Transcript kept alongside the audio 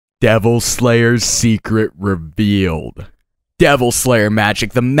Devil Slayer's secret revealed. Devil Slayer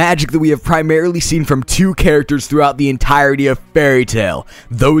magic, the magic that we have primarily seen from two characters throughout the entirety of Fairy Tail.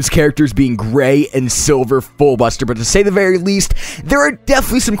 Those characters being Gray and Silver Fullbuster, but to say the very least, there are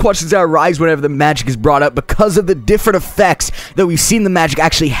definitely some questions that arise whenever the magic is brought up because of the different effects that we've seen the magic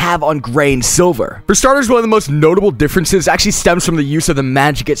actually have on Gray and Silver. For starters, one of the most notable differences actually stems from the use of the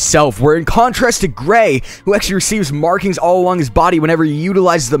magic itself, where in contrast to Gray, who actually receives markings all along his body whenever he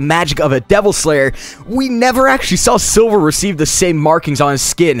utilizes the magic of a Devil Slayer, we never actually saw Silver receive the same markings on his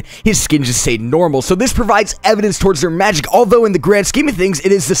skin. His skin just stayed normal, so this provides evidence towards their magic. Although in the grand scheme of things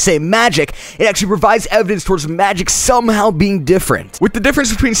it is the same magic, it actually provides evidence towards magic somehow being different. With the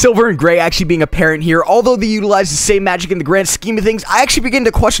difference between Silver and Gray actually being apparent here, although they utilize the same magic in the grand scheme of things, I actually begin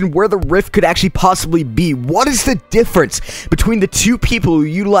to question where the rift could actually possibly be. What is the difference between the two people who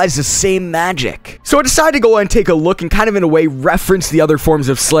utilize the same magic? So I decided to go and take a look and kind of in a way reference the other forms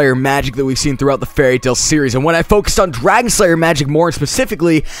of Slayer magic that we've seen throughout the Fairy Tail series, and when I focused on Dragon Slayer magic more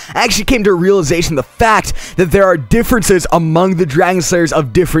specifically, I actually came to a realization the fact that there are differences among the Dragon Slayers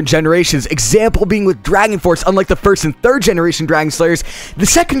of different generations. Example being with Dragon Force, unlike the first and third generation Dragon Slayers, the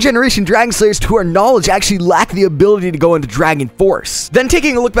second generation Dragon Slayers, to our knowledge, actually lack the ability to go into Dragon Force. Then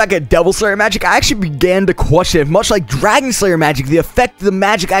taking a look back at Devil Slayer magic, I actually began to question if, much like Dragon Slayer magic, the effect the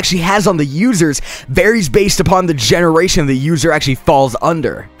magic actually has on the users varies based upon the generation the user actually falls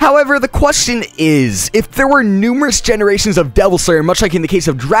under. However, the question is, if there were numerous generations of Devil Slayer, much like in the case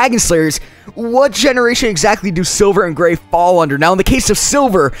of Dragon Slayers, what generation exactly do Silver and Gray fall under? Now, in the case of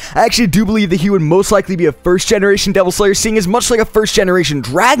Silver, I actually do believe that he would most likely be a first generation Devil Slayer, seeing as much like a first generation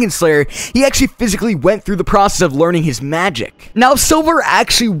Dragon Slayer, he actually physically went through the process of learning his magic. Now, if Silver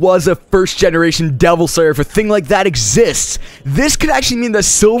actually was a first generation Devil Slayer, if a thing like that exists, this could actually mean that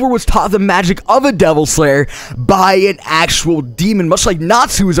Silver was taught the magic of a Devil Slayer by an actual demon, much like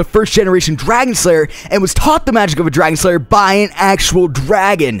Natsu was a first generation Dragon Slayer and was taught the magic of a Dragon Slayer by an actual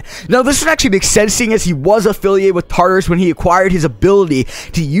dragon. Now, this would actually make sense, seeing as he was affiliated with Tartarus when he acquired his ability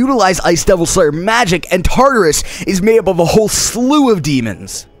to utilize Ice Devil Slayer magic, and Tartarus is made up of a whole slew of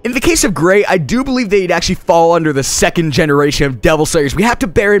demons. In the case of Gray, I do believe they'd actually fall under the second generation of Devil Slayers. We have to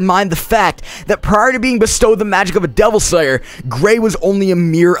bear in mind the fact that prior to being bestowed the magic of a Devil Slayer, Gray was only a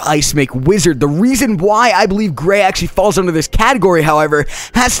mere Ice Make wizard. The reason why I believe Gray actually falls under this category, however,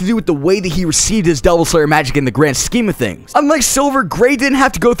 has to do with the way that he received his Devil Slayer magic in the grand scheme of things. Unlike Silver, Gray didn't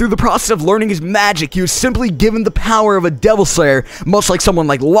have to go through the process of learning his magic. He was simply given the power of a Devil Slayer, much like someone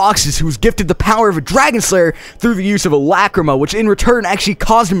like Loxus, who was gifted the power of a Dragon Slayer through the use of a Lacrima, which in return actually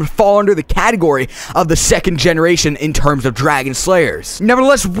caused him to fall under the category of the second generation in terms of Dragon Slayers.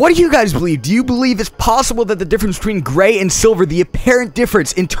 Nevertheless, what do you guys believe? Do you believe it's possible that the difference between Gray and Silver, the apparent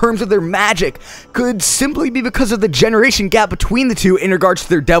difference in terms of their magic, could simply be because of the generation gap between the two in regards to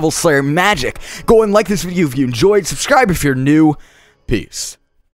their Devil Slayer magic? Go and like this video if you enjoyed, subscribe if you're new. Peace.